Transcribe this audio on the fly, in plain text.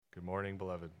Good morning,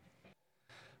 beloved.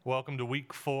 Welcome to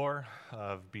week 4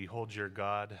 of Behold Your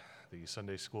God, the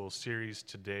Sunday School series.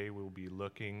 Today we'll be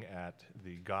looking at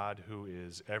the God who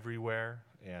is everywhere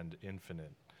and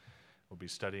infinite. We'll be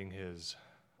studying his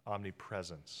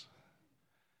omnipresence.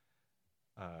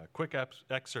 Quick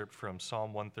excerpt from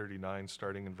Psalm 139,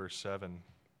 starting in verse 7.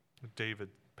 David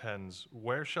pens,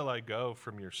 "Where shall I go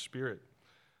from your spirit?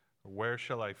 Where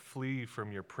shall I flee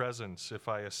from your presence? If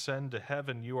I ascend to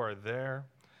heaven, you are there.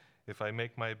 If I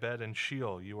make my bed in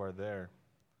Sheol, you are there.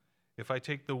 If I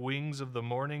take the wings of the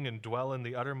morning and dwell in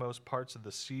the uttermost parts of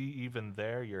the sea, even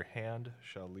there your hand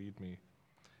shall lead me,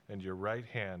 and your right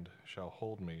hand shall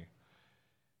hold me.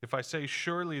 If I say,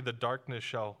 surely the darkness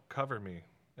shall cover me,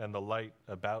 and the light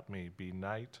about me be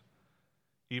night,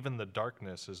 even the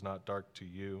darkness is not dark to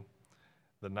you.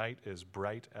 The night is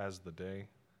bright as the day,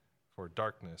 for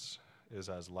darkness is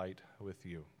as light with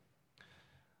you."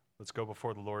 Let's go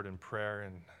before the Lord in prayer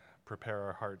and prepare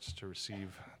our hearts to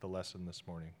receive the lesson this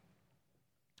morning.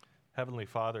 Heavenly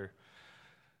Father,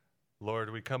 Lord,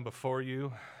 we come before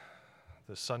you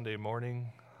this Sunday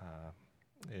morning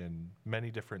in many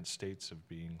different states of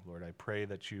being. Lord, I pray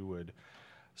that you would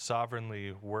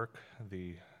sovereignly work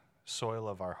the soil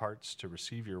of our hearts to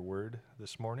receive your word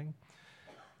this morning.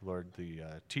 Lord,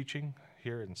 the teaching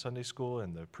here in Sunday school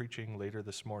and the preaching later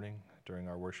this morning during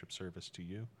our worship service to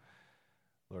you.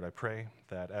 Lord, I pray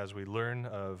that as we learn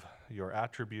of your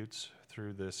attributes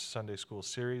through this Sunday school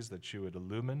series, that you would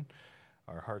illumine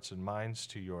our hearts and minds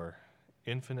to your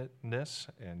infiniteness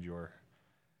and your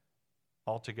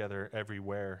altogether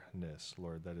everywhere-ness,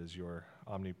 Lord, that is your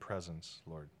omnipresence,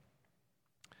 Lord.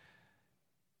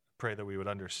 Pray that we would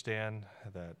understand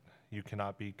that you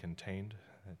cannot be contained,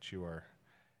 that you are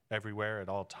everywhere at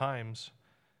all times,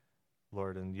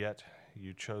 Lord, and yet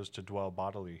you chose to dwell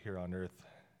bodily here on earth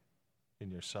in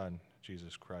your Son,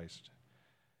 Jesus Christ.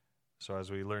 So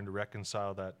as we learn to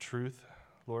reconcile that truth,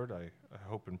 Lord, I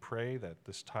hope and pray that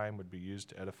this time would be used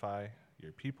to edify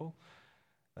your people,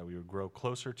 that we would grow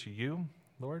closer to you,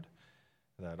 Lord,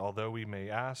 that although we may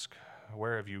ask,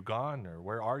 where have you gone, or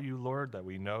where are you, Lord, that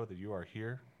we know that you are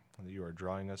here and that you are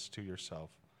drawing us to yourself.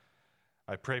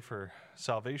 I pray for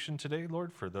salvation today,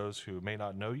 Lord, for those who may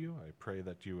not know you. I pray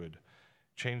that you would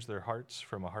change their hearts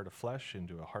from a heart of flesh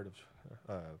into a heart of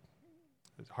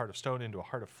stone into a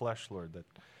heart of flesh, Lord,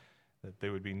 that they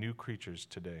would be new creatures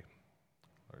today.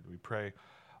 Lord, we pray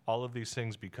all of these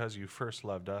things because you first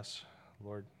loved us,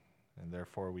 Lord, and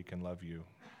therefore we can love you.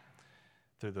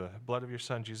 Through the blood of your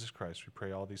Son, Jesus Christ, we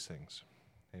pray all these things.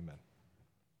 Amen.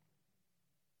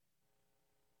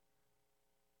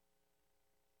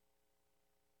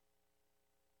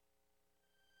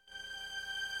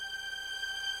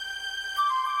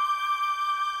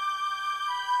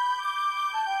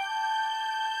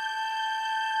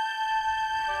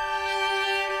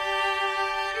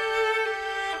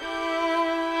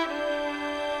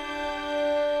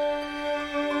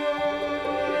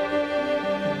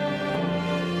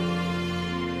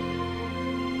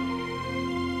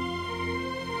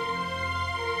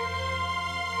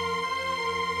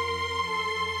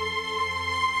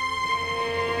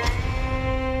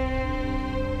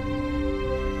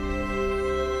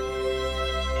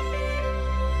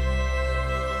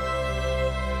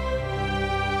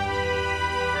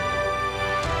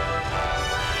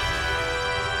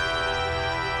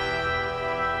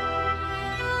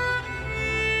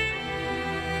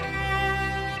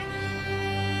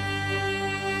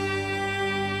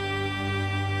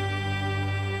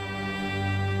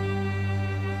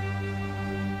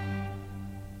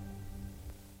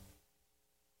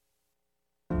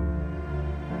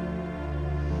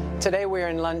 Today we are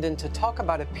in London to talk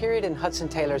about a period in Hudson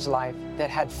Taylor's life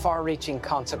that had far-reaching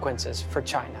consequences for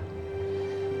China.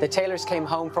 The Taylors came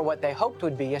home for what they hoped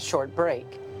would be a short break,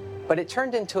 but it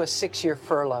turned into a 6-year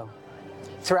furlough.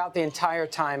 Throughout the entire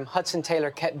time, Hudson Taylor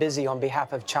kept busy on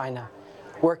behalf of China,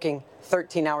 working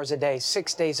 13 hours a day,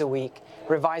 6 days a week,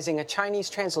 revising a Chinese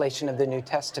translation of the New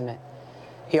Testament.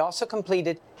 He also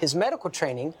completed his medical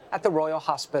training at the Royal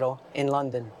Hospital in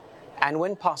London, and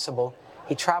when possible,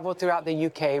 he traveled throughout the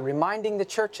UK, reminding the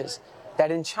churches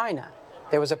that in China,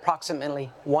 there was approximately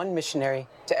 1 missionary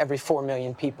to every 4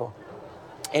 million people.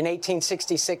 In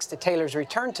 1866, the Taylors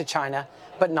returned to China,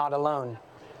 but not alone.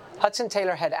 Hudson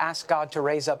Taylor had asked God to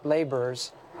raise up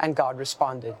laborers, and God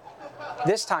responded.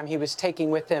 This time, he was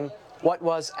taking with him what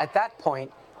was, at that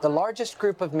point, the largest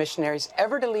group of missionaries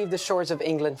ever to leave the shores of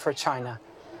England for China.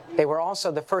 They were also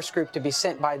the first group to be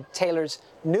sent by Taylor's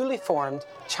newly formed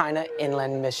China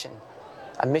Inland Mission,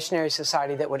 a missionary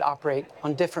society that would operate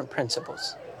on different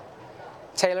principles.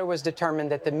 Taylor was determined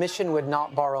that the mission would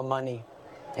not borrow money.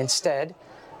 Instead,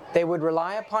 they would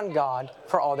rely upon God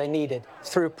for all they needed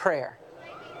through prayer.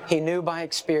 He knew by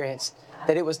experience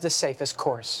that it was the safest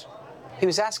course. He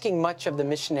was asking much of the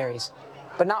missionaries,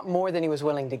 but not more than he was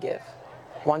willing to give.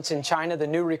 Once in China, the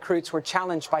new recruits were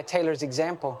challenged by Taylor's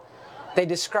example. They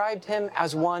described him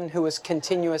as one who was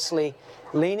continuously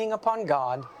leaning upon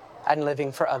God and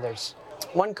living for others.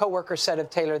 One co-worker said of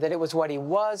Taylor that it was what he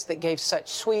was that gave such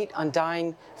sweet,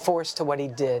 undying force to what he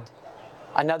did.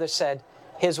 Another said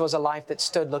his was a life that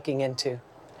stood looking into.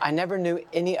 I never knew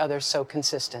any other so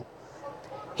consistent.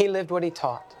 He lived what he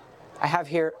taught. I have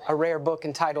here a rare book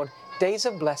entitled Days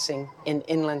of Blessing in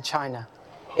Inland China.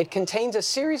 It contains a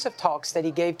series of talks that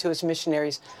he gave to his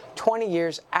missionaries 20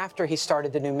 years after he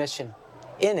started the new mission.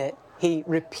 In it, he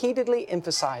repeatedly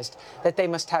emphasized that they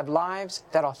must have lives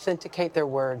that authenticate their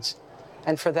words,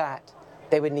 and for that,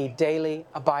 they would need daily,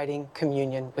 abiding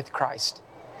communion with Christ.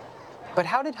 But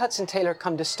how did Hudson Taylor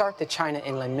come to start the China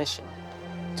Inland Mission?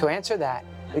 To answer that,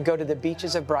 we go to the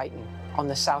beaches of Brighton on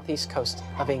the southeast coast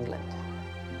of England.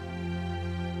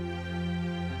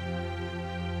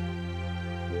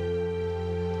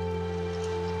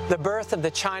 The birth of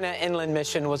the China Inland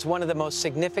Mission was one of the most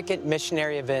significant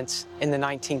missionary events in the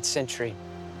 19th century.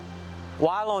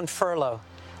 While on furlough,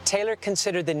 Taylor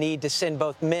considered the need to send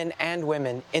both men and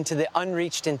women into the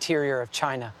unreached interior of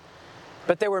China.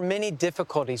 But there were many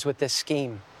difficulties with this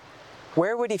scheme.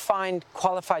 Where would he find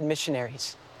qualified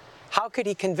missionaries? How could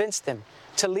he convince them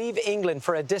to leave England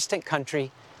for a distant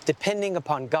country, depending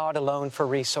upon God alone for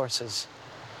resources?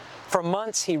 For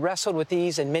months, he wrestled with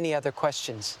these and many other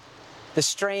questions. The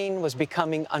strain was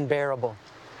becoming unbearable.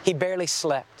 He barely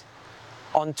slept.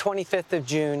 On 25th of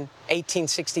June,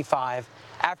 1865,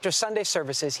 after Sunday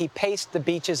services, he paced the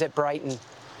beaches at Brighton.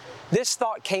 This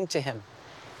thought came to him: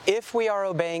 if we are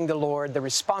obeying the Lord, the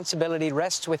responsibility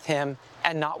rests with Him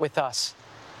and not with us.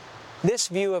 This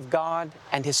view of God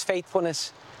and His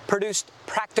faithfulness produced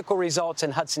practical results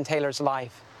in Hudson Taylor's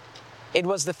life. It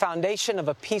was the foundation of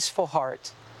a peaceful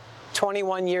heart.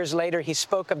 21 years later, he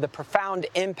spoke of the profound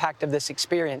impact of this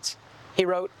experience. He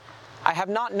wrote, "I have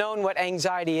not known what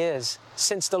anxiety is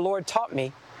since the Lord taught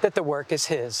me that the work is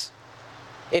His."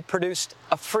 It produced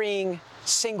a freeing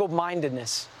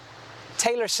single-mindedness.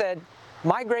 Taylor said,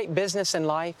 "My great business in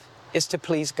life is to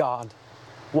please God.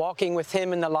 Walking with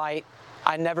Him in the light,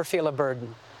 I never feel a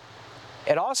burden."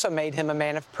 It also made him a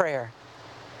man of prayer.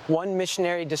 One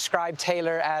missionary described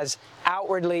Taylor as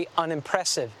outwardly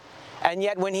unimpressive, and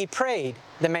yet when he prayed,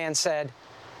 the man said,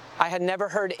 "I had never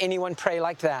heard anyone pray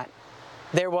like that."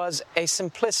 There was a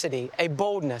simplicity, a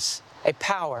boldness, a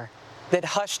power that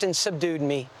hushed and subdued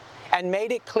me and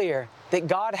made it clear that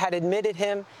God had admitted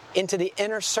him into the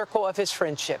inner circle of His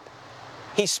friendship.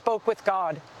 He spoke with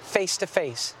God face to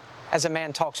face as a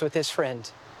man talks with his friend.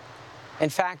 In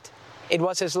fact, it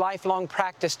was his lifelong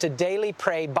practice to daily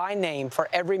pray by name for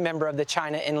every member of the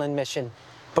China Inland Mission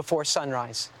before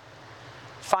sunrise.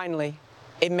 Finally,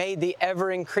 it made the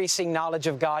ever-increasing knowledge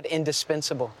of God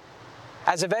indispensable.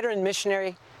 As a veteran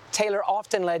missionary, Taylor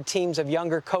often led teams of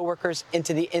younger co-workers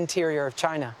into the interior of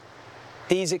China.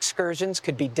 These excursions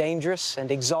could be dangerous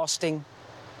and exhausting,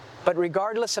 but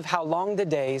regardless of how long the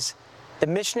days, the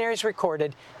missionaries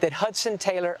recorded that Hudson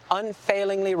Taylor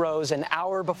unfailingly rose an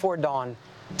hour before dawn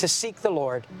to seek the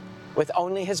Lord with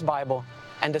only his Bible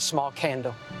and a small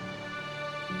candle.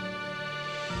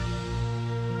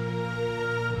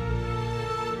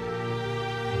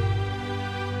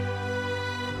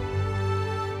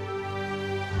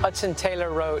 Hudson Taylor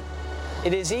wrote,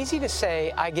 "It is easy to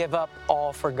say, 'I give up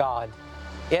all for God.'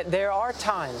 Yet there are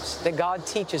times that God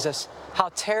teaches us how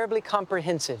terribly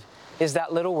comprehensive is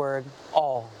that little word,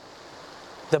 all."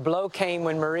 The blow came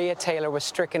when Maria Taylor was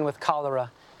stricken with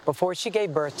cholera before she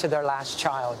gave birth to their last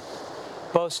child.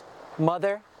 Both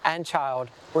mother and child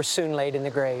were soon laid in the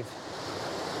grave.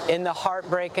 In the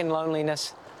heartbreak and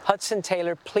loneliness, Hudson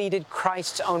Taylor pleaded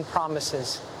Christ's own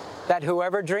promises that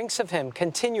whoever drinks of Him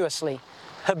continuously,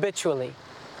 habitually,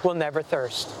 will never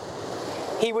thirst.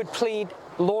 He would plead,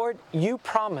 "Lord, you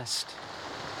promised."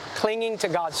 Clinging to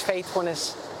God's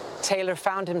faithfulness, Taylor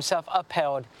found himself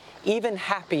upheld, even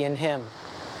happy in Him.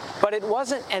 But it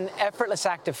wasn't an effortless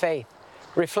act of faith.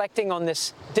 Reflecting on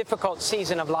this difficult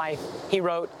season of life, he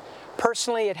wrote,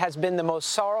 "Personally, it has been the most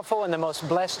sorrowful and the most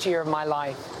blessed year of my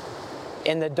life.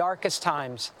 In the darkest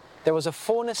times, there was a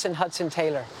fullness in Hudson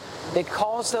Taylor that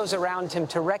caused those around him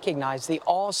to recognize the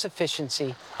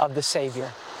all-sufficiency of the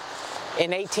Savior."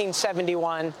 In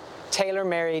 1871, Taylor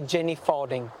married Jenny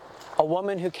Faulding, a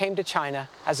woman who came to China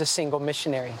as a single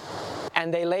missionary,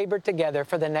 and they labored together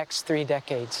for the next 3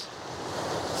 decades.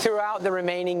 Throughout the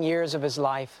remaining years of his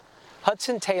life,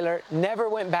 Hudson Taylor never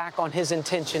went back on his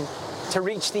intention to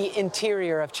reach the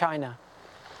interior of China.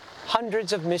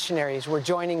 Hundreds of missionaries were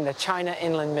joining the China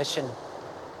Inland Mission.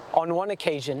 On one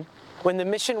occasion, when the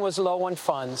mission was low on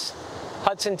funds,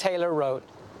 Hudson Taylor wrote,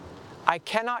 "I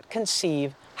cannot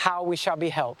conceive how we shall be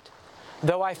helped,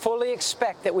 though I fully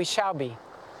expect that we shall be.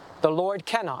 The Lord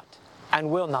cannot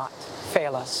and will not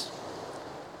fail us."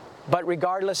 But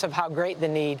regardless of how great the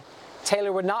need,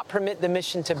 Taylor would not permit the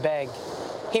mission to beg.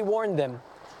 He warned them,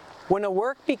 when a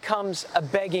work becomes a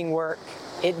begging work,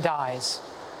 it dies.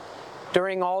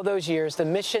 During all those years, the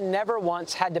mission never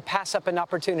once had to pass up an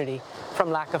opportunity from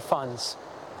lack of funds.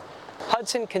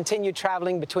 Hudson continued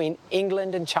traveling between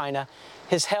England and China.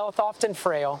 His health, often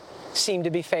frail, seemed to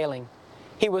be failing.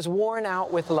 He was worn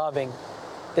out with loving.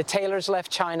 The Taylors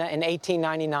left China in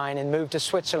 1899 and moved to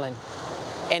Switzerland.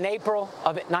 In April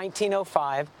of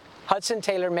 1905, Hudson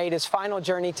Taylor made his final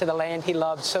journey to the land he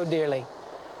loved so dearly.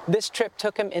 This trip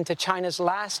took him into China's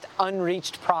last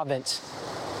unreached province.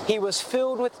 He was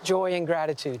filled with joy and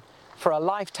gratitude for a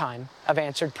lifetime of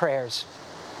answered prayers.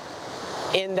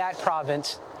 In that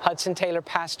province, Hudson Taylor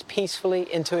passed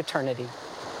peacefully into eternity.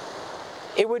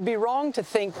 It would be wrong to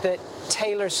think that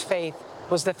Taylor's faith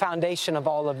was the foundation of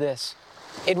all of this.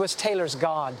 It was Taylor's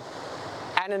God.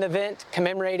 At an event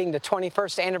commemorating the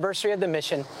 21st anniversary of the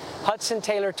mission, Hudson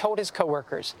Taylor told his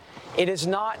co-workers, "It is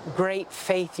not great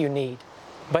faith you need,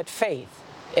 but faith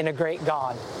in a great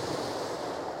God."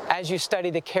 As you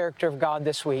study the character of God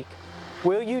this week,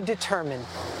 will you determine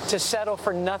to settle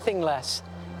for nothing less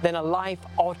than a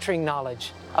life-altering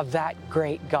knowledge of that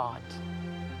great God?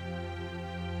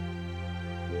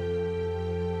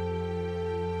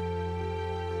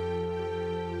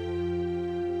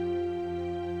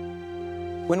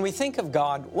 When we think of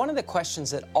God, one of the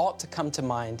questions that ought to come to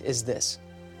mind is this: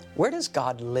 where does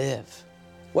God live?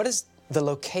 What is the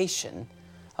location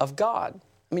of God?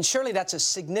 I mean, surely that's a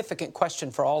significant question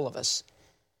for all of us.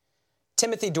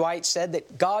 Timothy Dwight said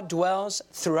that God dwells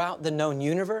throughout the known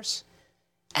universe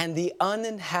and the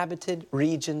uninhabited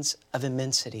regions of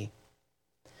immensity.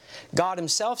 God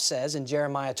Himself says in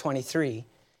Jeremiah 23,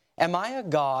 "Am I a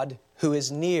God who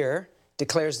is near,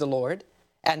 declares the Lord,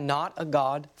 and not a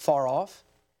God far off?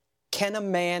 Can a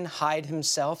man hide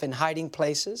himself in hiding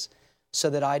places so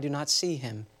that I do not see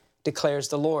him, declares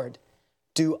the Lord?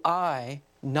 Do I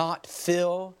not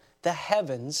fill the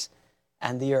heavens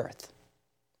and the earth?"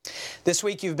 This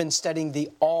week you've been studying the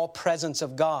all-presence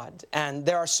of God, and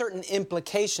there are certain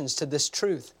implications to this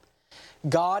truth.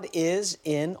 God is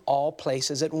in all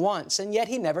places at once, and yet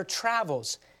He never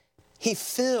travels. He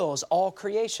fills all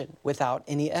creation without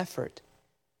any effort.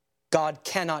 God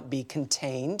cannot be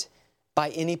contained by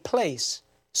any place,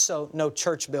 so no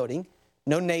church building,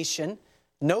 no nation,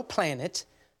 no planet,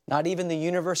 not even the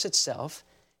universe itself,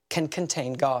 can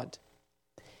contain God.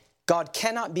 God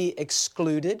cannot be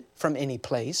excluded from any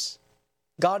place.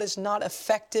 God is not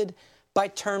affected by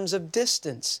terms of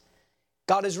distance.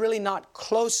 God is really not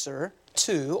closer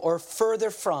to or further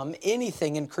from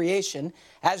anything in creation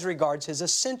as regards His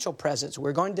essential presence.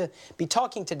 We're going to be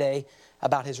talking today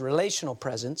about His relational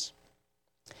presence.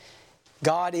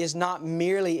 God is not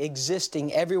merely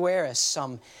existing everywhere as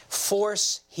some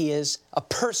force. He is a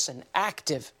person,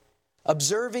 active,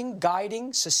 observing,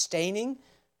 guiding, sustaining.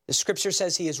 The Scripture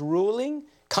says He is ruling,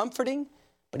 comforting,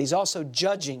 but He's also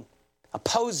judging,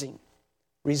 opposing,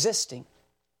 resisting.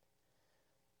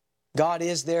 God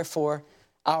is therefore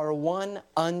our one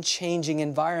unchanging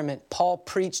environment. Paul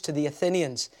preached to the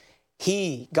Athenians,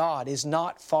 He, God, is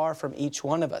not far from each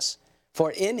one of us,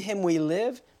 for in Him we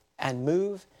live and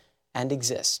move and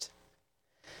exist.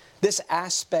 This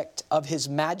aspect of His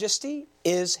majesty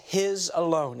is His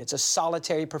alone. It's a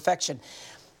solitary perfection.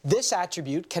 This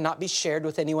attribute cannot be shared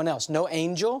with anyone else. No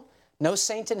angel, no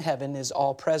saint in heaven is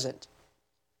all present.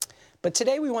 But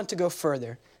today we want to go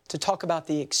further to talk about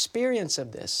the experience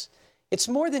of this. It's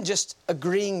more than just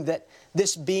agreeing that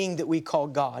this being that we call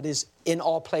God is in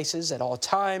all places, at all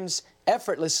times,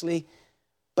 effortlessly.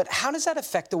 But how does that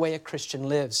affect the way a Christian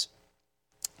lives?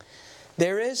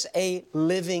 There is a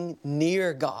living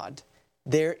near God.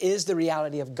 There is the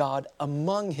reality of God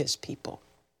among His people.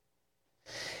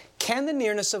 Can the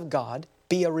nearness of God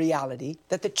be a reality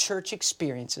that the church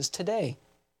experiences today?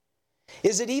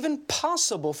 Is it even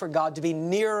possible for God to be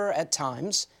nearer at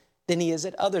times than He is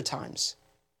at other times?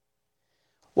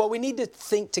 Well, we need to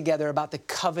think together about the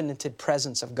covenanted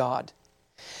presence of God.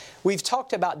 We've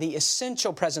talked about the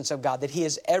essential presence of God, that He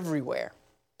is everywhere.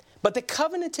 But the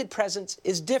covenanted presence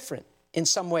is different in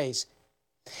some ways.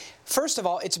 First of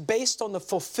all, it's based on the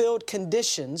fulfilled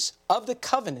conditions of the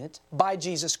covenant by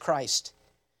Jesus Christ.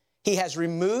 He has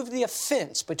removed the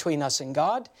offense between us and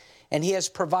God, and He has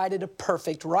provided a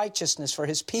perfect righteousness for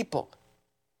His people.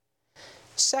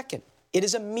 Second, it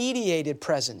is a mediated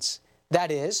presence.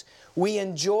 That is, we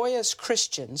enjoy as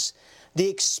Christians the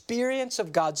experience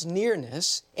of God's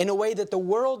nearness in a way that the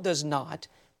world does not,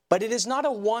 but it is not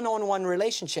a one-on-one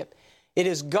relationship. It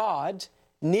is God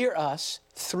near us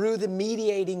through the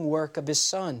mediating work of His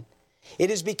Son.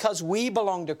 It is because we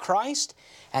belong to Christ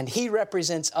and He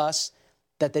represents us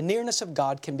that the nearness of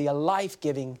God can be a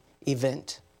life-giving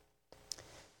event.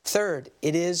 Third,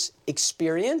 it is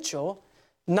experiential,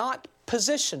 not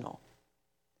positional.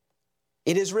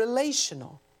 It is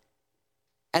relational.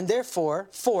 And therefore,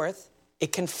 fourth,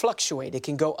 it can fluctuate. It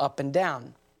can go up and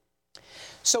down.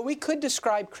 So we could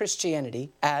describe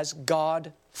Christianity as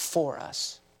God for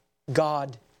us,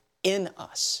 God in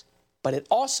us, but it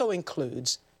also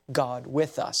includes God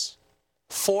with us.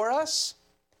 For us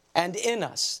and in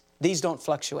us. These don't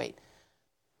fluctuate.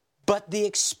 But the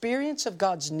experience of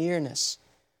God's nearness,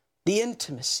 the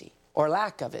intimacy or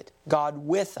lack of it, God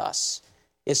with us,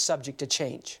 is subject to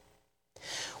change.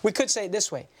 We could say it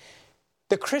this way.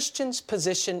 The Christian's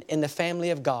position in the family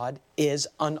of God is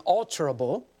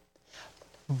unalterable,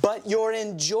 but your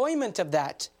enjoyment of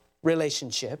that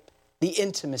relationship, the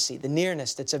intimacy, the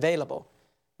nearness that's available,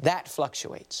 that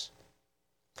fluctuates.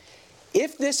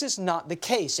 If this is not the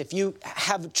case, if you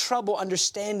have trouble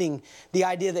understanding the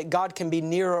idea that God can be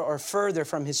nearer or further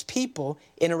from His people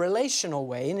in a relational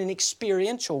way, in an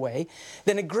experiential way,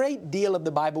 then a great deal of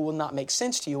the Bible will not make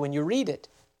sense to you when you read it.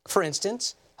 For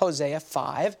instance, Hosea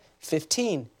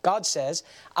 5:15. God says,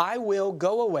 I will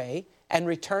go away and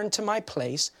return to my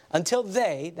place until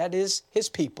they, that is His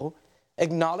people,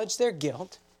 acknowledge their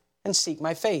guilt and seek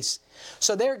my face.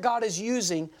 So there God is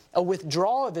using a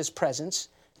withdrawal of His presence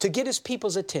to get His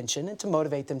people's attention and to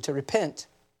motivate them to repent.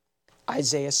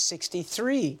 Isaiah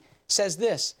 63 says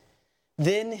this,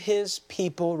 Then His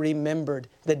people remembered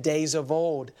the days of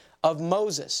old of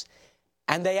Moses,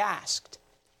 and they asked,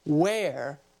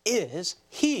 Where is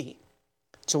He?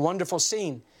 It's a wonderful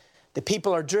scene. The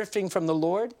people are drifting from the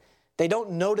Lord. They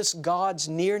don't notice God's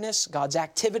nearness, God's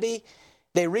activity.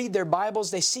 They read their Bibles.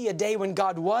 They see a day when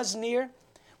God was near,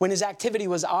 when His activity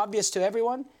was obvious to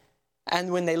everyone.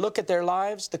 And when they look at their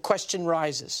lives, the question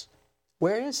rises,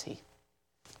 where is He?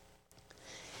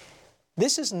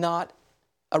 This is not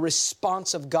a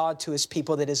response of God to His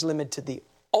people that is limited to the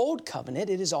Old Covenant.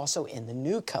 It is also in the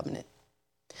New Covenant.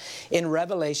 In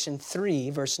Revelation 3,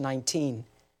 verse 19,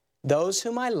 Those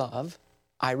whom I love,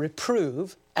 I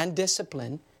reprove and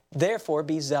discipline. Therefore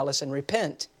be zealous and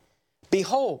repent.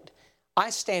 Behold, I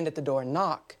stand at the door and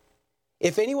knock.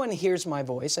 If anyone hears my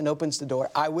voice and opens the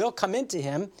door, I will come into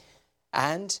him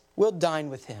and will dine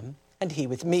with him and he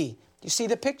with me. You see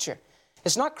the picture?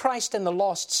 It's not Christ and the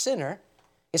lost sinner.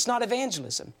 It's not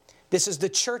evangelism. This is the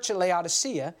church at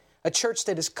Laodicea, a church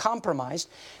that is compromised.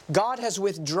 God has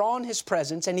withdrawn His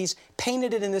presence and He's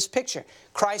painted it in this picture.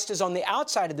 Christ is on the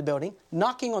outside of the building,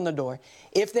 knocking on the door.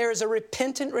 If there is a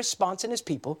repentant response in His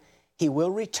people, He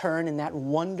will return in that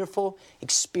wonderful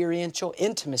experiential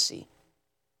intimacy.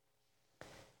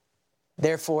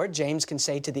 Therefore, James can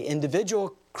say to the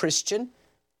individual Christian,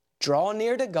 draw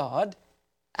near to God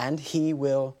and He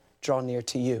will draw near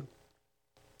to you.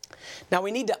 Now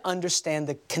we need to understand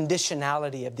the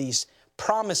conditionality of these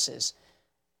promises.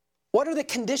 What are the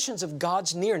conditions of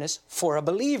God's nearness for a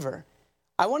believer?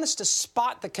 I want us to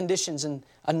spot the conditions in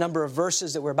a number of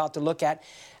verses that we're about to look at,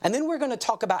 and then we're going to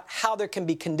talk about how there can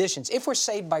be conditions. If we're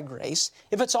saved by grace,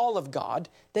 if it's all of God,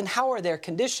 then how are there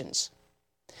conditions?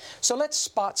 So let's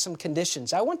spot some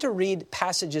conditions. I want to read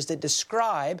passages that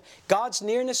describe God's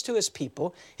nearness to His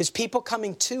people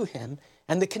coming to Him,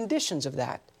 and the conditions of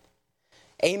that.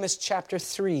 Amos chapter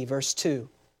 3, verse 2.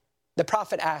 The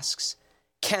prophet asks,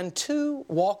 Can two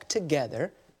walk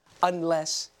together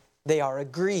unless they are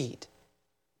agreed?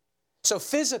 So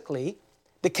physically,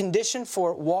 the condition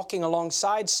for walking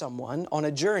alongside someone on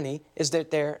a journey is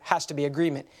that there has to be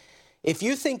agreement. If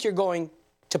you think you're going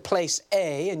to place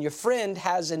A and your friend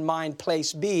has in mind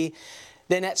place B,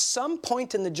 then at some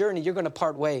point in the journey, you're going to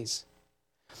part ways.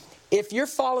 If you're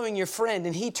following your friend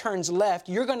and he turns left,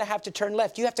 you're going to have to turn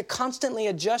left. You have to constantly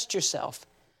adjust yourself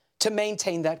to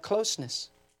maintain that closeness.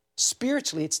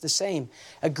 Spiritually, it's the same.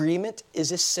 Agreement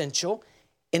is essential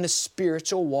in a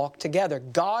spiritual walk together.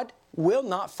 God will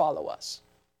not follow us,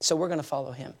 so we're going to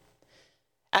follow Him.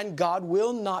 And God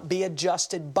will not be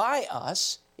adjusted by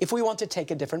us if we want to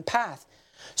take a different path.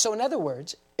 So in other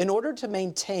words, in order to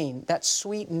maintain that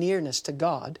sweet nearness to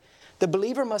God, the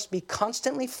believer must be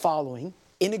constantly following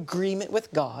in agreement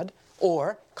with God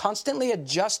or constantly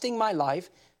adjusting my life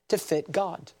to fit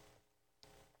God.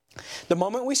 The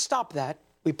moment we stop that,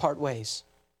 we part ways.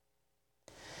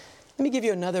 Let me give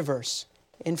you another verse.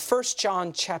 In 1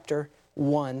 John chapter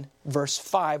 1, verse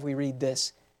 5, we read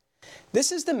this.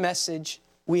 This is the message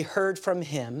we heard from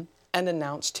Him and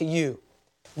announced to you,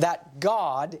 that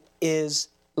God is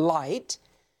light,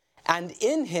 and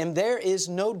in Him there is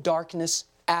no darkness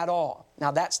at all.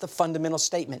 Now that's the fundamental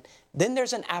statement. Then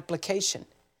there's an application.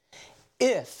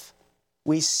 If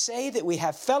we say that we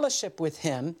have fellowship with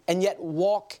Him and yet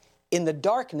walk in the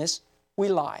darkness, we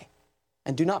lie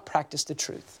and do not practice the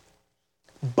truth.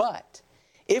 But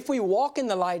if we walk in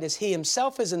the light as He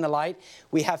Himself is in the light,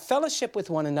 we have fellowship with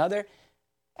one another,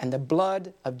 and the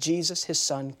blood of Jesus, His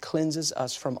Son, cleanses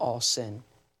us from all sin.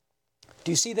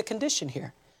 Do you see the condition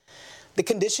here? The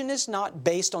condition is not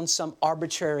based on some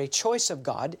arbitrary choice of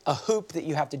God, a hoop that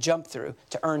you have to jump through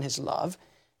to earn His love.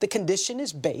 The condition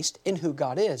is based in who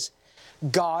God is.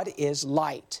 God is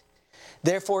light.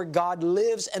 Therefore, God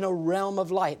lives in a realm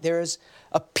of light. There is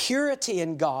a purity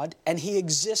in God, and He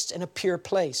exists in a pure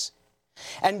place.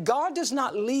 And God does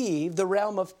not leave the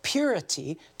realm of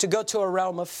purity to go to a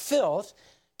realm of filth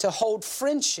to hold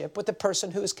friendship with the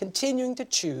person who is continuing to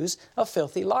choose a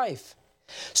filthy life.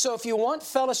 So if you want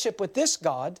fellowship with this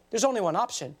God, there's only one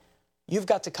option. You've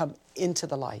got to come into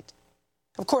the light.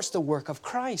 Of course, the work of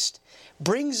Christ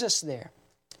brings us there.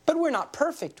 But we're not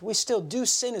perfect. We still do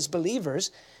sin as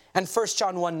believers. And 1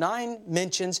 John 1:9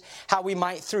 mentions how we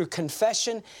might, through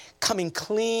confession, coming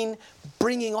clean,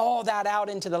 bringing all that out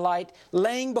into the light,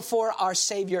 laying before our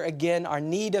Savior again our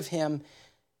need of Him,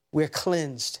 we're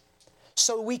cleansed.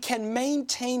 So we can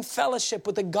maintain fellowship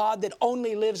with the God that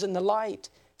only lives in the light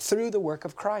through the work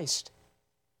of Christ.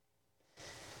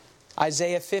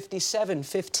 Isaiah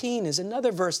 57:15 is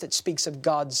another verse that speaks of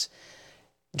God's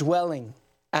dwelling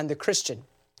and the Christian.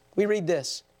 We read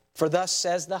this, "For thus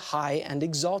says the high and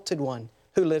exalted one,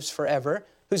 who lives forever,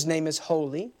 whose name is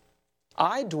holy.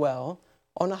 I dwell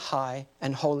on a high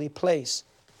and holy place,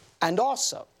 and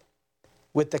also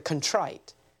with the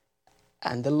contrite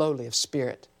and the lowly of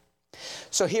spirit."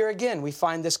 So here again, we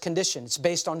find this condition. It's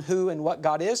based on who and what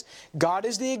God is. God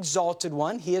is the exalted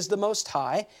one. He is the most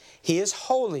high. He is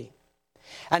holy.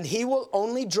 And He will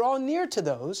only draw near to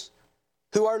those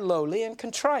who are lowly and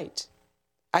contrite.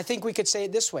 I think we could say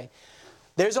it this way.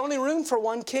 There's only room for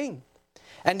one king.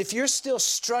 And if you're still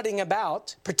strutting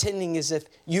about, pretending as if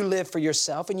you live for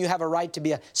yourself and you have a right to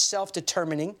be a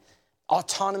self-determining,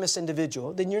 autonomous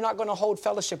individual, then you're not going to hold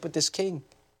fellowship with this king.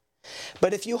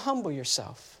 But if you humble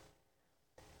yourself,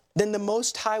 then the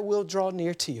Most High will draw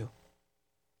near to you.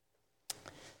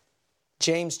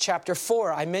 James chapter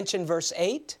 4, I mentioned verse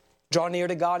 8, draw near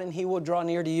to God and He will draw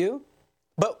near to you.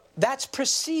 But that's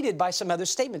preceded by some other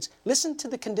statements. Listen to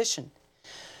the condition.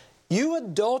 You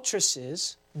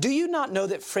adulteresses, do you not know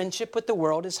that friendship with the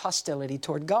world is hostility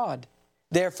toward God?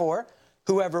 Therefore,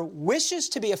 whoever wishes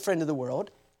to be a friend of the world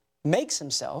makes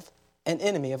himself an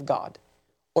enemy of God.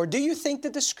 Or do you think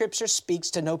that the Scripture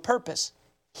speaks to no purpose?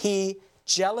 He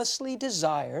jealously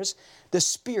desires the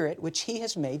Spirit which He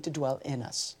has made to dwell in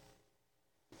us.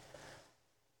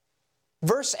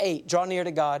 Verse 8, draw near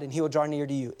to God and He will draw near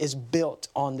to you, is built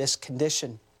on this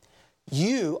condition.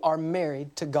 You are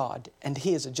married to God and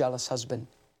He is a jealous husband.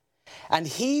 And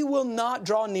He will not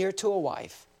draw near to a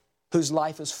wife whose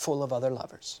life is full of other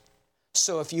lovers.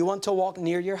 So if you want to walk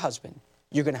near your husband,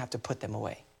 you're going to have to put them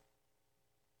away.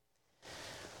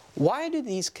 Why do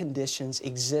these conditions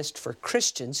exist for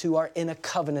Christians who are in a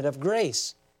covenant of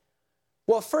grace?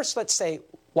 Well, first let's say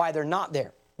why they're not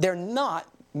there. They're not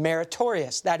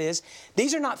meritorious. That is,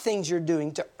 these are not things you're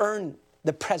doing to earn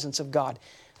the presence of God.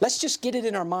 Let's just get it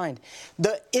in our mind.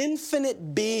 The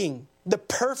infinite being, the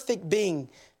perfect being,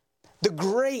 the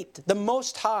great, the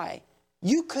most high,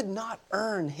 you could not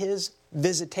earn His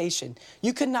visitation.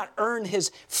 You could not earn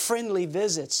His friendly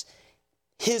visits,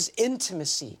 His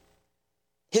intimacy,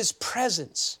 His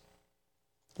presence,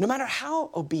 no matter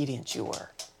how obedient you were.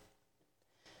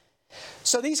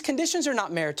 So these conditions are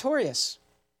not meritorious,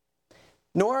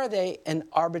 nor are they an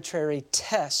arbitrary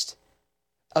test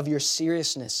of your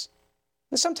seriousness.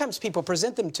 And sometimes people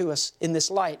present them to us in this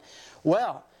light.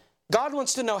 Well, God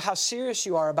wants to know how serious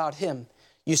you are about Him.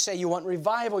 You say you want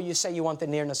revival. You say you want the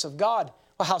nearness of God.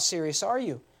 Well, how serious are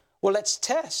you? Well, let's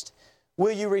test.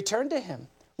 Will you return to Him?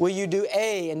 Will you do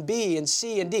A and B and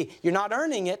C and D? You're not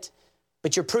earning it,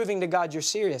 but you're proving to God you're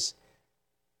serious.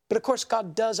 But of course,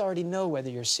 God does already know whether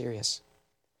you're serious.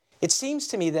 It seems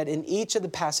to me that in each of the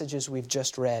passages we've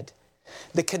just read,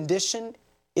 the condition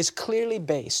is clearly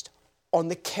based on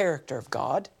the character of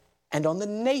God and on the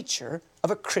nature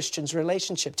of a Christian's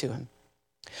relationship to Him.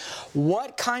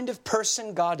 What kind of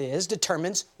person God is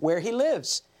determines where He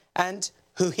lives and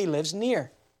who He lives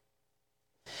near.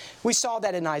 We saw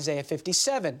that in Isaiah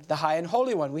 57, the high and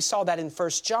holy one. We saw that in 1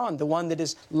 John, the one that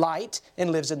is light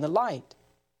and lives in the light.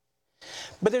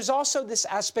 But there's also this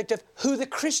aspect of who the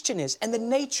Christian is and the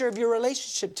nature of your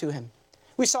relationship to Him.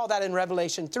 We saw that in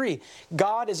Revelation 3.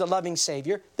 God is a loving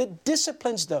Savior that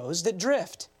disciplines those that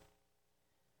drift.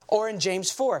 Or in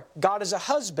James 4, God is a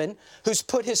husband who's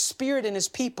put His Spirit in His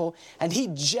people and He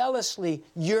jealously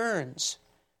yearns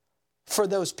for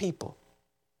those people.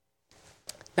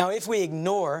 Now, if we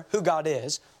ignore who God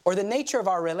is or the nature of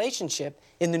our relationship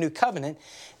in the New Covenant,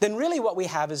 then really what we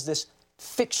have is this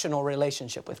fictional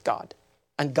relationship with God,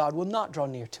 and God will not draw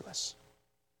near to us.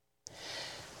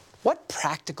 What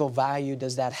practical value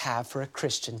does that have for a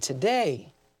Christian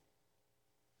today?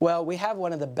 Well, we have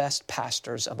one of the best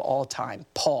pastors of all time,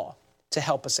 Paul, to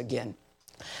help us again.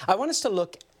 I want us to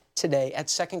look today at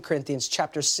 2 Corinthians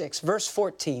chapter 6, verse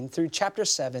 14 through chapter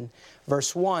 7,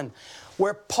 verse 1,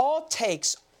 where Paul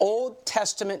takes Old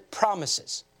Testament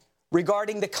promises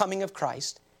regarding the coming of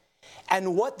Christ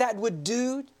and what that would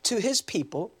do to His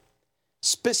people,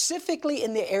 specifically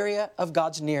in the area of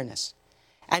God's nearness.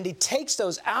 And he takes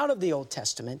those out of the Old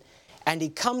Testament and he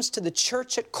comes to the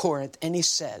church at Corinth and he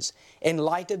says, in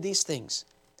light of these things,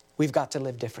 we've got to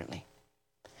live differently.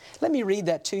 Let me read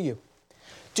that to you.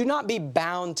 Do not be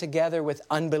bound together with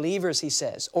unbelievers, he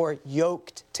says, or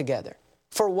yoked together.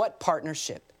 For what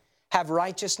partnership have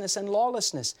righteousness and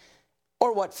lawlessness?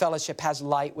 Or what fellowship has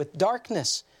light with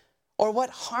darkness? Or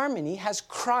what harmony has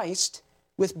Christ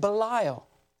with Belial,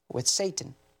 with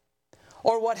Satan?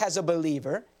 Or what has a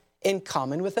believer in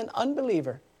common with an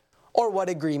unbeliever? Or what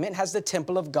agreement has the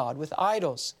temple of God with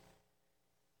idols?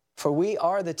 For we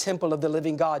are the temple of the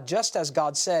living God, just as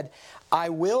God said, I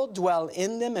will dwell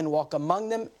in them and walk among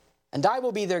them, and I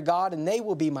will be their God, and they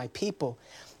will be my people.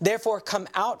 Therefore come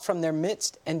out from their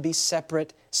midst and be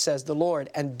separate, says the Lord,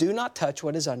 and do not touch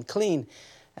what is unclean,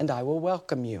 and I will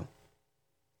welcome you.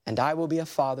 And I will be a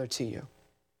father to you,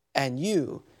 and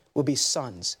you will be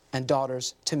sons and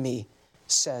daughters to me,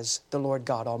 says the Lord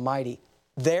God Almighty.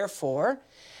 Therefore,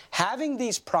 having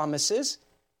these promises,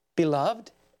 beloved,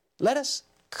 let us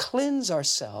cleanse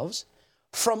ourselves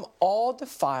from all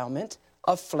defilement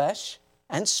of flesh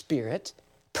and spirit,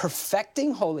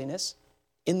 perfecting holiness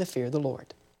in the fear of the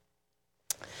Lord.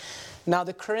 Now,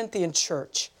 the Corinthian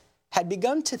church had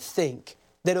begun to think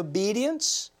that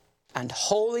obedience and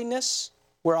holiness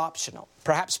were optional,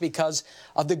 perhaps because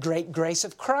of the great grace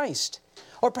of Christ,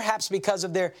 or perhaps because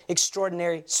of their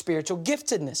extraordinary spiritual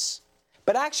giftedness.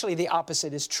 But actually, the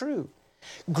opposite is true.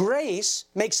 Grace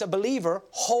makes a believer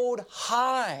hold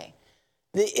high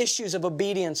the issues of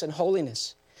obedience and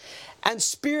holiness. And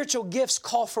spiritual gifts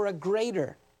call for a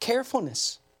greater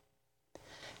carefulness.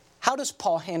 How does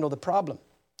Paul handle the problem?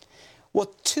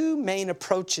 Well, two main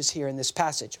approaches here in this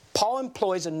passage. Paul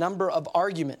employs a number of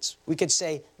arguments. We could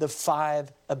say the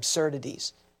 5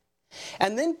 absurdities.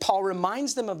 And then Paul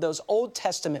reminds them of those Old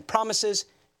Testament promises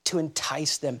to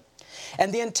entice them.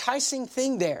 And the enticing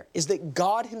thing there is that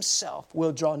God Himself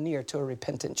will draw near to a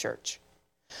repentant church.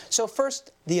 So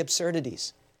first, the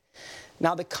absurdities.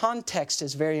 Now, the context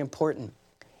is very important.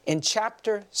 In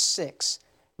chapter 6,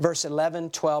 verse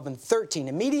 11, 12, and 13,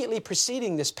 immediately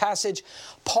preceding this passage,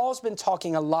 Paul's been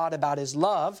talking a lot about his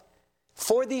love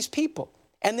for these people.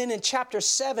 And then in chapter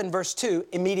 7, verse 2,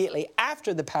 immediately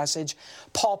after the passage,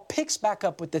 Paul picks back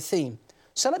up with the theme.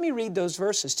 So let me read those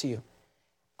verses to you.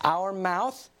 Our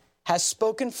mouth has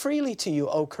spoken freely to you,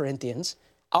 O Corinthians.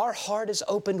 Our heart is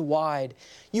opened wide.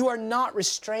 You are not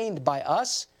restrained by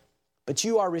us, but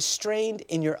you are restrained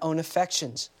in your own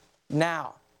affections.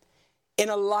 Now, in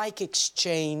a like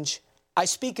exchange, I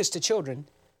speak as to children,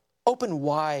 open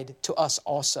wide to us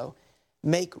also.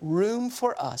 Make room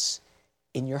for us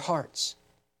in your hearts.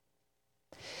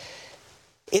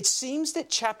 It seems that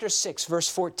chapter 6, verse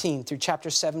 14 through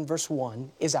chapter 7, verse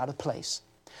 1 is out of place.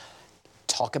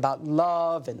 Talk about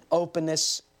love and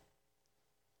openness.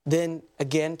 Then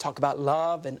again, talk about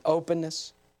love and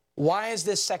openness. Why is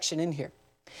this section in here?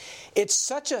 It's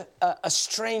such a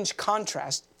strange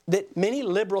contrast that many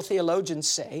liberal theologians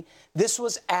say this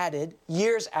was added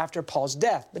years after Paul's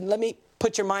death. But let me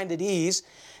put your mind at ease.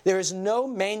 There is no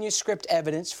manuscript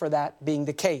evidence for that being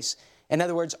the case. In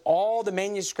other words, all the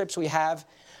manuscripts we have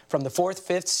from the 4th,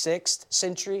 5th, 6th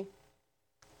century,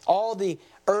 all the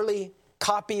early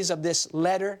copies of this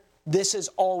letter, this is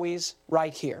always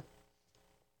right here.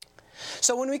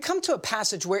 So when we come to a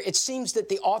passage where it seems that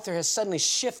the author has suddenly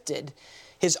shifted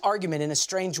his argument in a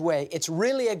strange way, it's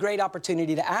really a great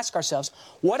opportunity to ask ourselves,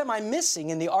 what am I missing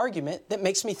in the argument that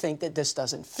makes me think that this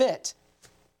doesn't fit?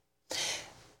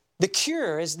 The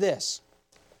cure is this.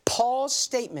 Paul's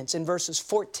statements in verses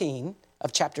 14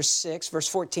 of chapter 6, verse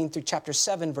 14 through chapter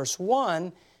 7, verse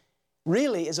 1,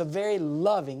 really is a very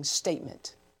loving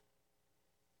statement.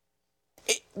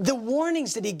 The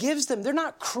warnings that he gives them, they're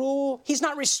not cruel. He's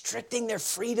not restricting their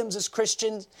freedoms as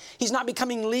Christians. He's not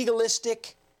becoming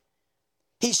legalistic.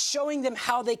 He's showing them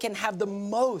how they can have the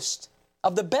most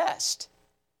of the best.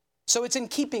 So it's in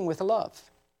keeping with love.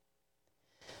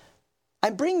 I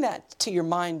bring that to your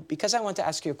mind because I want to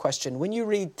ask you a question. When you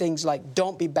read things like,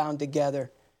 don't be bound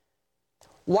together,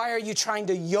 why are you trying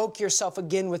to yoke yourself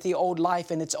again with the old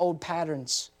life and its old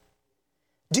patterns?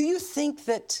 Do you think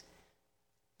that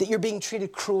you're being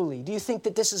treated cruelly? Do you think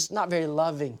that this is not very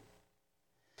loving?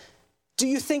 Do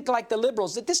you think, like the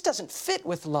liberals, that this doesn't fit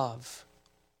with love?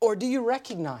 Or do you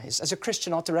recognize, as a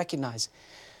Christian ought to recognize,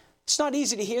 it's not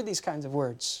easy to hear these kinds of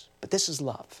words, but this is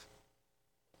love.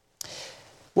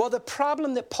 Well, the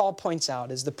problem that Paul points out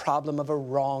is the problem of a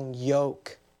wrong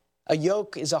yoke. A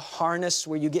yoke is a harness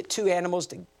where you get two animals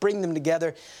to bring them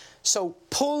together. So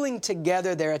pulling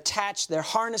together, they're attached, they're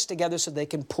harnessed together so they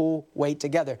can pull weight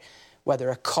together, whether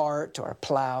a cart or a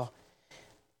plow.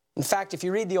 In fact, if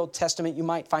you read the Old Testament, you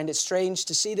might find it strange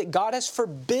to see that God has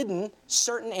forbidden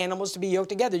certain animals to be yoked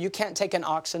together. You can't take an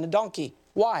ox and a donkey.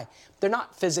 Why? They're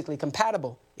not physically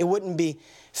compatible. It wouldn't be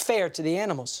fair to the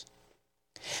animals.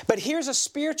 But here's a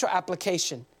spiritual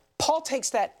application. Paul takes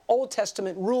that Old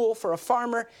Testament rule for a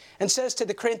farmer and says to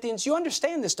the Corinthians, you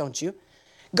understand this, don't you?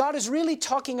 God is really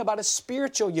talking about a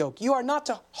spiritual yoke. You are not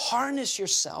to harness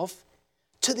yourself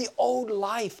to the old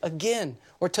life again,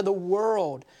 or to the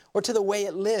world, or to the way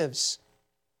it lives.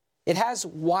 It has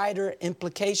wider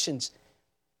implications.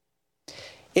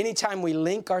 Anytime we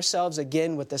link ourselves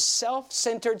again with the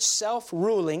self-centered,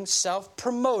 self-ruling,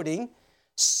 self-promoting,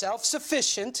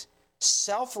 self-sufficient,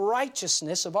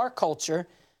 self-righteousness of our culture,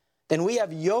 then we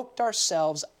have yoked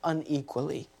ourselves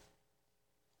unequally.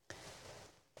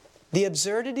 The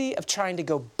absurdity of trying to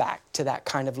go back to that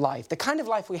kind of life, the kind of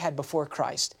life we had before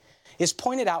Christ, is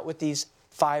pointed out with these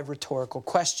 5 rhetorical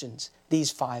questions, these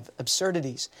 5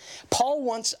 absurdities. Paul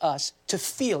wants us to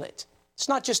feel it. It's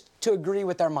not just to agree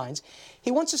with our minds.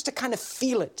 He wants us to kind of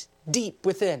feel it deep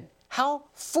within, how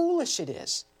foolish it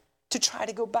is to try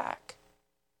to go back.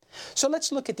 So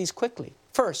let's look at these quickly.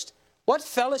 First, what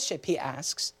fellowship, he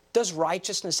asks, does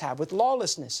righteousness have with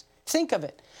lawlessness? Think of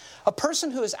it. A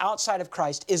person who is outside of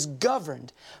Christ is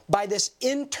governed by this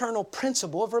internal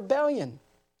principle of rebellion.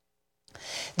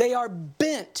 They are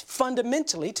bent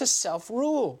fundamentally to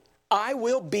self-rule. I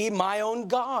will be my own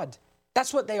God.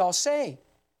 That's what they all say.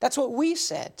 That's what we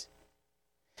said.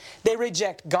 They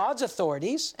reject God's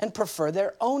authorities and prefer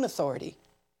their own authority.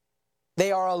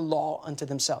 They are a law unto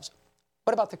themselves.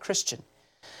 What about the Christian?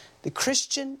 The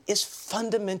Christian is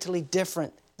fundamentally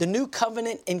different. The new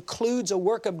covenant includes a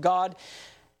work of God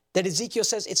that Ezekiel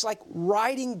says it's like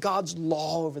writing God's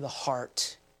law over the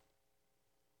heart.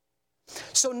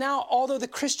 So now, although the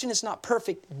Christian is not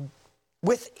perfect,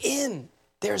 within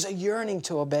there's a yearning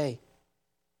to obey.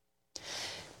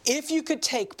 If you could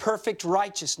take perfect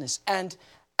righteousness and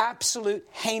absolute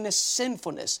heinous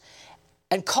sinfulness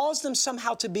and cause them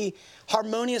somehow to be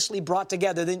harmoniously brought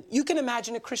together, then you can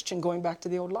imagine a Christian going back to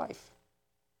the old life.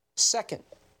 Second,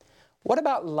 what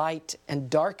about light and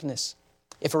darkness?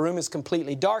 If a room is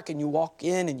completely dark and you walk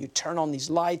in and you turn on these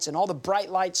lights and all the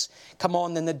bright lights come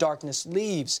on, then the darkness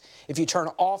leaves. If you turn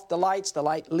off the lights, the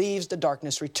light leaves, the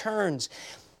darkness returns.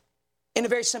 In a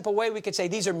very simple way, we could say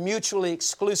these are mutually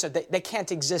exclusive. They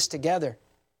can't exist together.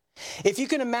 If you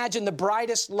can imagine the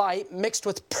brightest light mixed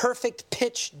with perfect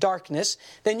pitch darkness,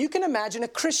 then you can imagine a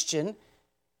Christian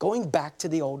going back to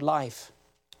the old life.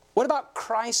 What about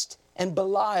Christ and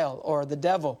Belial, or the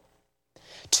devil?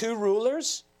 2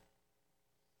 rulers,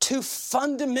 2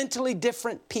 fundamentally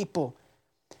different people.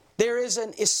 There is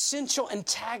an essential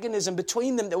antagonism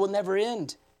between them that will never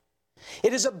end.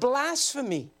 It is a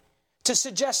blasphemy to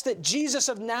suggest that Jesus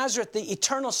of Nazareth, the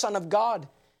eternal Son of God,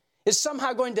 is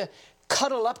somehow going to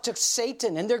cuddle up to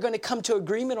Satan and they're going to come to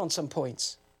agreement on some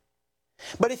points.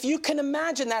 But if you can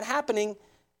imagine that happening,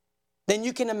 then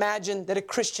you can imagine that a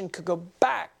Christian could go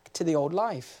back to the old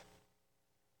life.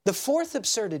 The fourth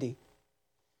absurdity.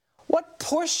 What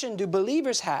portion do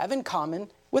believers have in common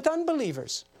with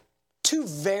unbelievers? 2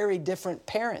 very different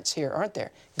parents here, aren't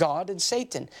there? God and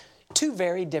Satan. 2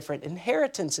 very different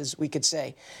inheritances, we could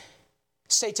say.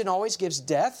 Satan always gives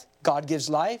death. God gives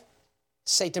life.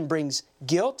 Satan brings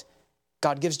guilt.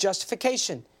 God gives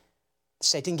justification.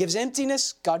 Satan gives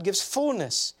emptiness. God gives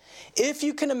fullness. If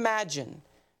you can imagine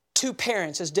 2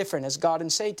 parents as different as God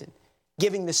and Satan,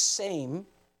 giving the same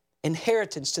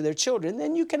inheritance to their children,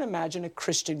 then you can imagine a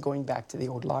Christian going back to the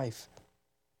old life.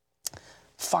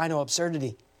 Final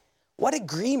absurdity. What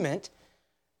agreement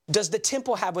does the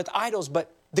temple have with idols?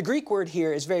 But the Greek word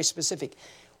here is very specific.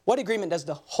 What agreement does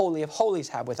the Holy of Holies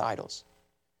have with idols?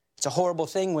 It's a horrible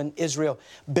thing when Israel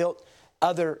built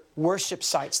other worship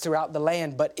sites throughout the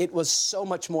land, but it was so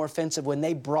much more offensive when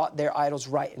they brought their idols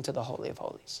right into the Holy of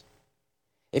Holies.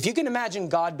 If you can imagine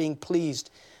God being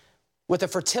pleased with a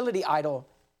fertility idol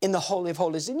in the Holy of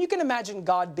Holies, then you can imagine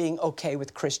God being okay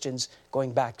with Christians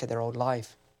going back to their old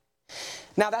life.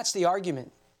 Now that's the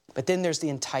argument, but then there's the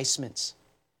enticements.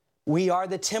 We are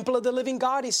the temple of the living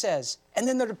God, he says. And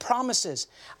then there are the promises.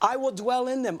 I will dwell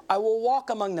in them. I will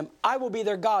walk among them. I will be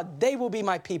their God. They will be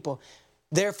my people.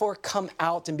 Therefore, come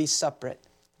out and be separate.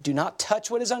 Do not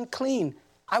touch what is unclean.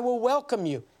 I will welcome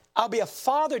you. I'll be a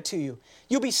father to you.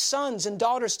 You'll be sons and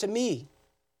daughters to me.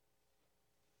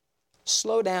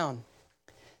 Slow down.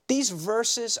 These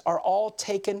verses are all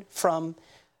taken from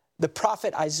the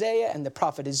prophet Isaiah and the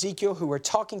prophet Ezekiel, who were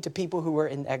talking to people who were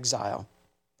in exile.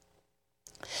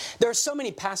 There are so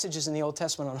many passages in the Old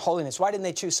Testament on holiness. Why didn't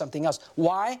they choose something else?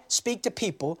 Why speak to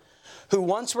people who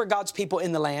once were God's people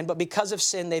in the land, but because of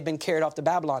sin, they've been carried off to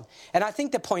Babylon? And I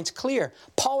think the point's clear.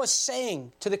 Paul is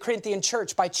saying to the Corinthian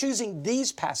church, by choosing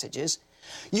these passages,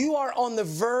 you are on the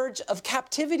verge of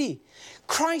captivity.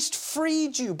 Christ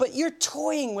freed you, but you're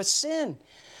toying with sin.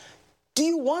 Do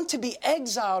you want to be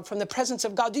exiled from the presence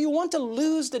of God? Do you want to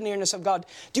lose the nearness of God?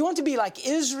 Do you want to be like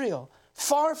Israel,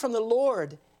 far from the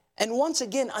Lord, and once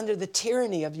again under the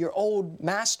tyranny of your old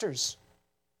masters?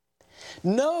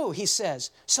 No, he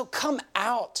says, so come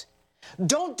out.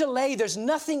 Don't delay. There's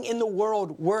nothing in the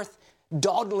world worth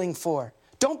dawdling for.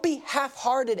 Don't be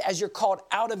half-hearted as you're called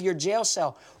out of your jail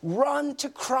cell. Run to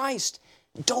Christ.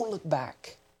 Don't look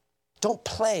back. Don't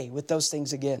play with those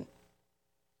things again.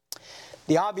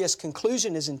 The obvious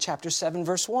conclusion is in chapter 7,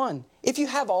 verse 1. If you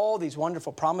have all these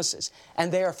wonderful promises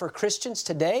and they are for Christians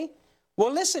today,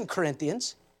 well, listen,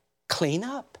 Corinthians, clean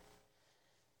up.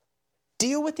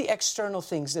 Deal with the external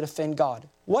things that offend God.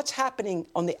 What's happening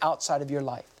on the outside of your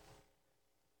life?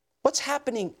 What's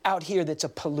happening out here that's a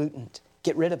pollutant?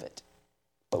 Get rid of it.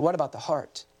 But what about the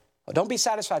heart? Well, don't be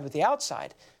satisfied with the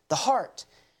outside. The heart.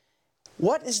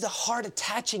 What is the heart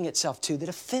attaching itself to that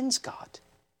offends God?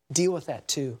 Deal with that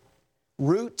too.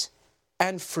 Root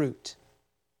and fruit.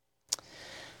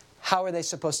 How are they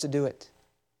supposed to do it?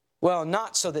 Well,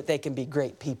 not so that they can be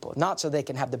great people, not so they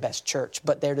can have the best church,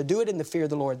 but they're to do it in the fear of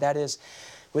the Lord. That is,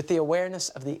 with the awareness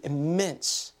of the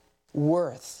immense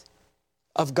worth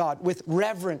of God, with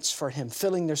reverence for Him,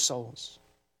 filling their souls.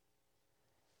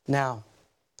 Now,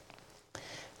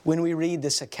 when we read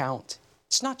this account,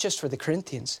 it's not just for the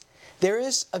Corinthians. There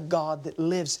is a God that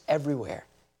lives everywhere.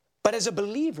 But as a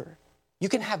believer, you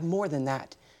can have more than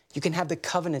that. You can have the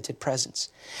covenanted presence.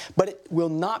 But it will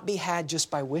not be had just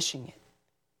by wishing it.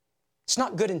 It's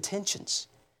not good intentions.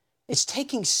 It's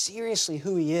taking seriously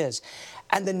who He is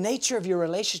and the nature of your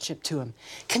relationship to Him,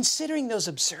 considering those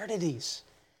absurdities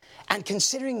and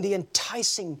considering the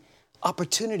enticing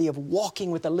opportunity of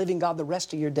walking with the living God the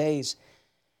rest of your days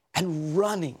and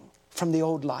running from the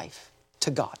old life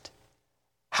to God.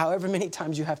 However many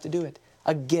times you have to do it,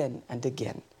 again and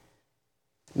again.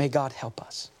 May God help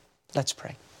us. Let's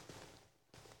pray.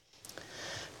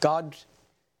 God,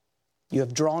 You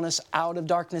have drawn us out of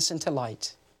darkness into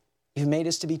light. You've made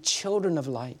us to be children of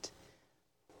light.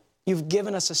 You've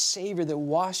given us a Savior that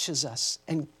washes us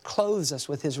and clothes us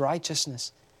with His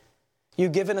righteousness.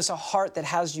 You've given us a heart that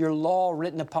has Your law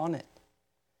written upon it.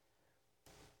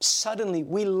 Suddenly,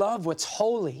 we love what's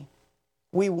holy.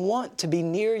 We want to be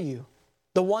near You,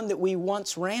 the one that we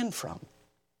once ran from.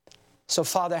 So,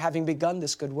 Father, having begun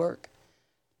this good work,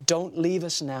 don't leave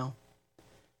us now.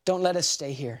 Don't let us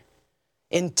stay here.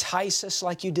 Entice us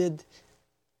like You did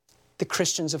the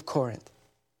Christians of Corinth.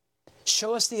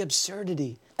 Show us the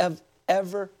absurdity of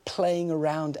ever playing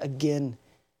around again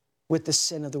with the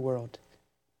sin of the world.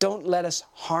 Don't let us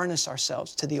harness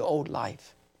ourselves to the old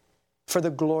life. For the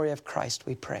glory of Christ,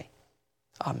 we pray.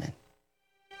 Amen.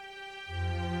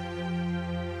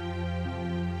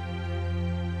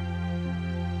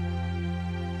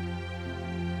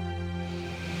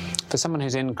 For someone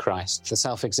who's in Christ, the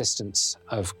self-existence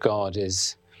of God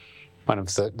is one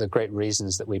of the great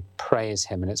reasons that we praise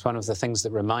Him. And it's one of the things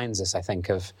that reminds us, I think,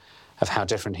 of how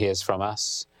different He is from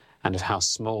us and of how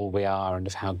small we are and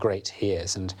of how great He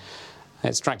is. And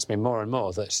it strikes me more and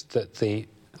more that the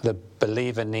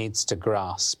believer needs to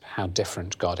grasp how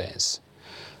different God is.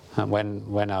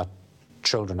 When our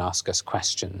children ask us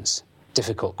questions,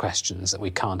 difficult questions that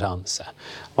we can't answer,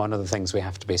 one of the things we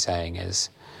have to be saying is,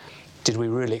 did we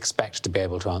really expect to be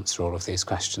able to answer all of these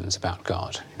questions about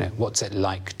God? You know, what's it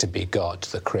like to be God,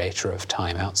 the creator of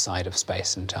time, outside of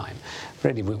space and time?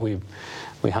 Really,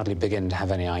 we hardly begin to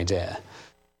have any idea.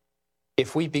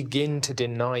 If we begin to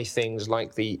deny things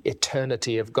like the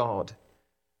eternity of God,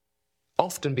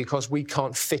 often because we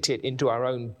can't fit it into our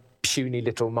own puny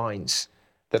little minds,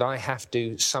 that I have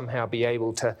to somehow be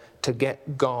able to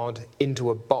get God into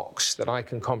a box that I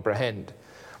can comprehend.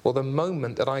 Well, the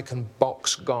moment that I can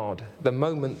box God, the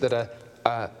moment that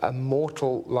a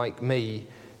mortal like me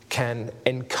can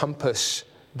encompass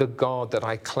the God that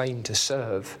I claim to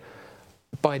serve,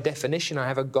 by definition I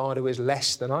have a God who is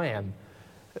less than I am.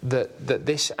 That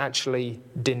this actually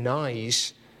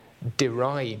denies,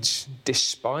 derides,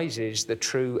 despises the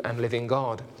true and living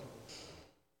God.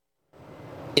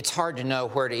 It's hard to know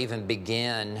where to even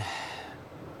begin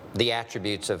the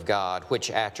attributes of God. Which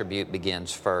attribute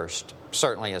begins first?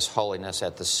 Certainly is holiness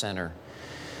at the center.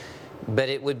 But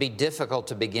it would be difficult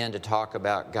to begin to talk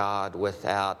about God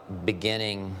without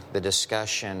beginning the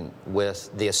discussion with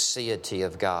the aseity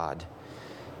of God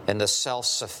and the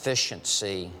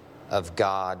self-sufficiency of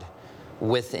God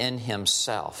within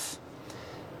Himself.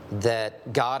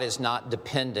 That God is not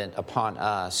dependent upon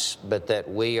us, but that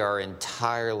we are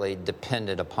entirely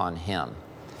dependent upon Him.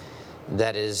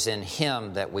 That it is in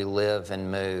Him that we live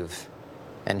and move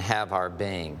and have our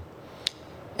being.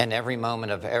 And every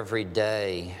moment of every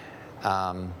day,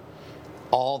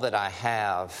 all that I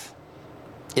have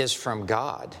is from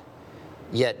God.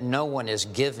 Yet no one is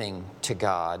giving to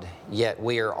God, yet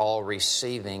we are all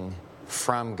receiving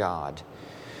from God.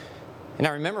 And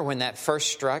I remember when that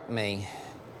first struck me,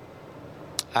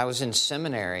 I was in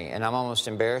seminary, and I'm almost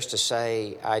embarrassed to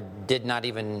say I did not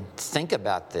even think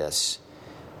about this.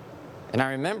 And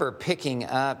I remember picking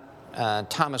up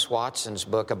Thomas Watson's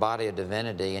book, A Body of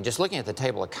Divinity, and just looking at the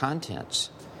table of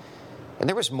contents. And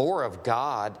there was more of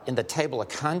God in the table of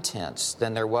contents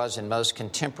than there was in most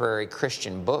contemporary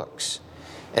Christian books.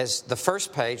 As the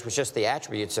first page was just the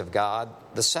attributes of God,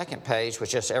 the second page was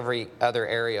just every other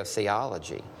area of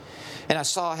theology. And I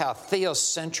saw how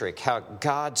theocentric, how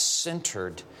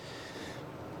God-centered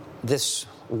this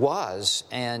was.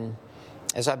 And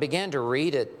as I began to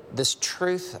read it, this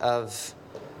truth of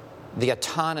the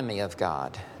autonomy of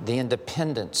God, the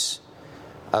independence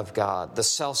of God, the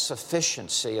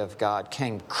self-sufficiency of God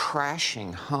came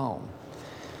crashing home.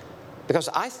 Because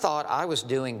I thought I was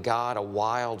doing God a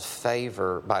wild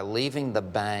favor by leaving the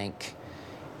bank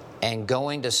and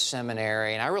going to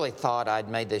seminary, and I really thought I'd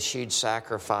made this huge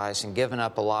sacrifice and given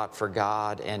up a lot for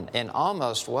God, and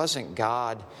almost wasn't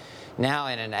God now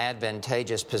in an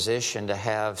advantageous position to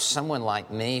have someone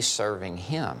like me serving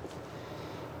Him.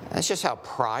 That's just how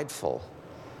prideful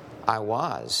I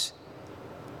was.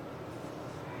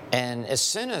 And as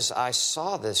soon as I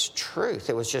saw this truth,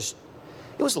 it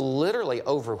was literally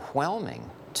overwhelming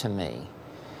to me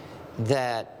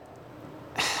that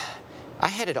I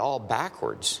had it all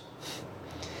backwards.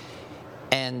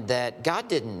 And that God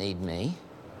didn't need me,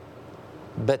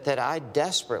 but that I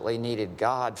desperately needed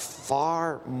God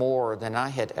far more than I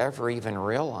had ever even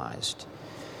realized.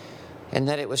 And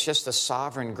that it was just the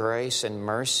sovereign grace and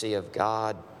mercy of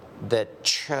God that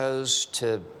chose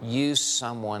to use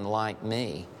someone like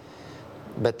me,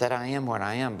 but that I am what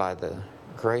I am by the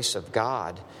grace of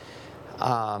God.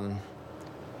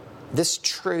 This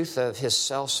truth of His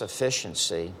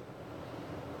self-sufficiency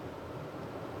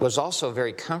was also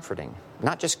very comforting.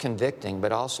 Not just convicting,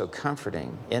 but also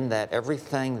comforting, in that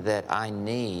everything that I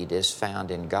need is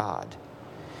found in God.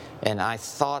 And I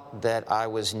thought that I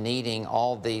was needing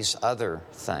all these other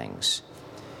things.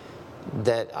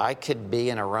 That I could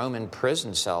be in a Roman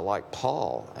prison cell like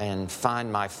Paul and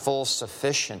find my full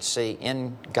sufficiency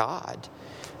in God.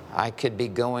 I could be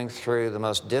going through the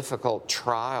most difficult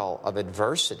trial of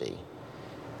adversity.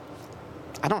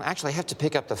 I don't actually have to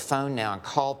pick up the phone now and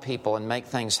call people and make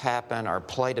things happen or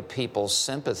play to people's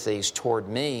sympathies toward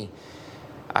me.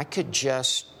 I could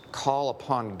just call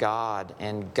upon God,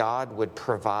 and God would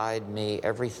provide me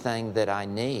everything that I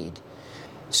need.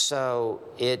 So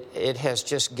it has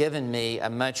just given me a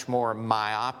much more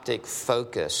myopic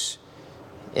focus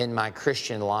in my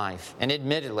Christian life. And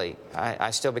admittedly, I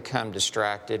still become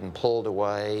distracted and pulled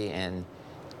away and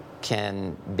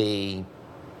can be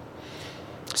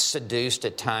seduced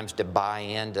at times to buy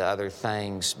into other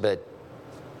things, but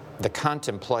the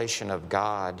contemplation of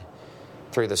God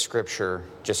through the Scripture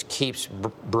just keeps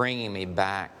bringing me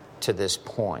back to this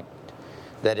point,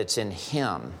 that it's in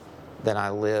Him that I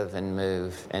live and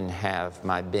move and have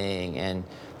my being. And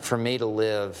for me to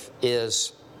live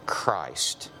is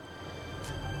Christ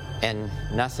and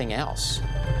nothing else.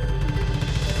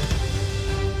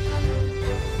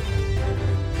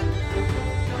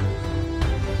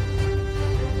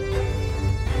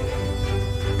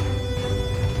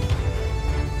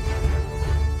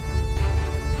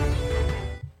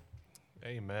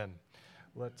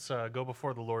 Let's go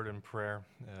before the Lord in prayer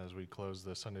as we close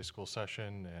the Sunday school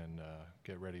session and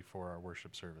get ready for our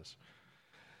worship service.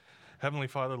 Heavenly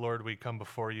Father, Lord, we come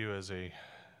before you as a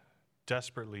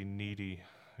desperately needy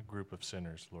group of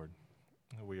sinners, Lord.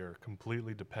 We are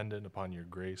completely dependent upon your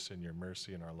grace and your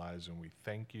mercy in our lives, and we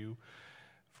thank you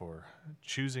for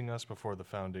choosing us before the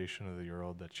foundation of the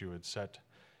world, that you would set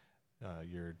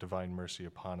your divine mercy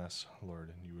upon us, Lord,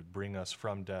 and you would bring us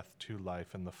from death to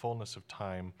life in the fullness of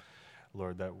time,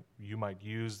 Lord, that you might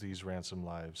use these ransomed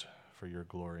lives for your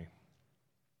glory.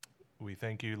 We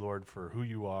thank you, Lord, for who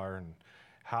you are and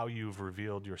how you've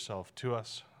revealed yourself to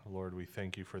us. Lord, we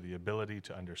thank you for the ability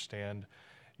to understand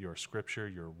your scripture,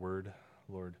 your word,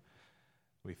 Lord.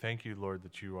 We thank you, Lord,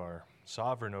 that you are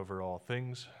sovereign over all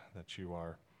things, that you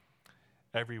are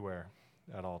everywhere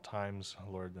at all times,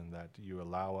 Lord, and that you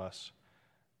allow us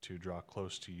to draw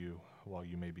close to you while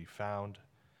you may be found.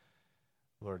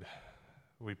 Lord,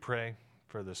 we pray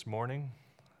for this morning.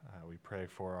 We pray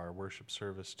for our worship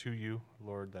service to you,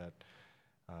 Lord, that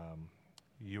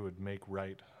you would make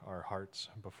right our hearts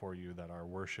before you, that our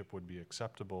worship would be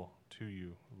acceptable to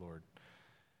you, Lord.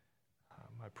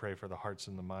 I pray for the hearts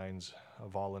and the minds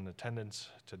of all in attendance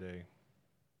today,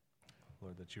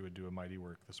 Lord, that you would do a mighty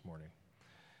work this morning.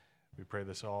 We pray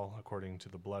this all according to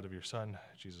the blood of your Son,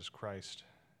 Jesus Christ,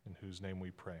 in whose name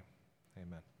we pray.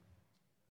 Amen.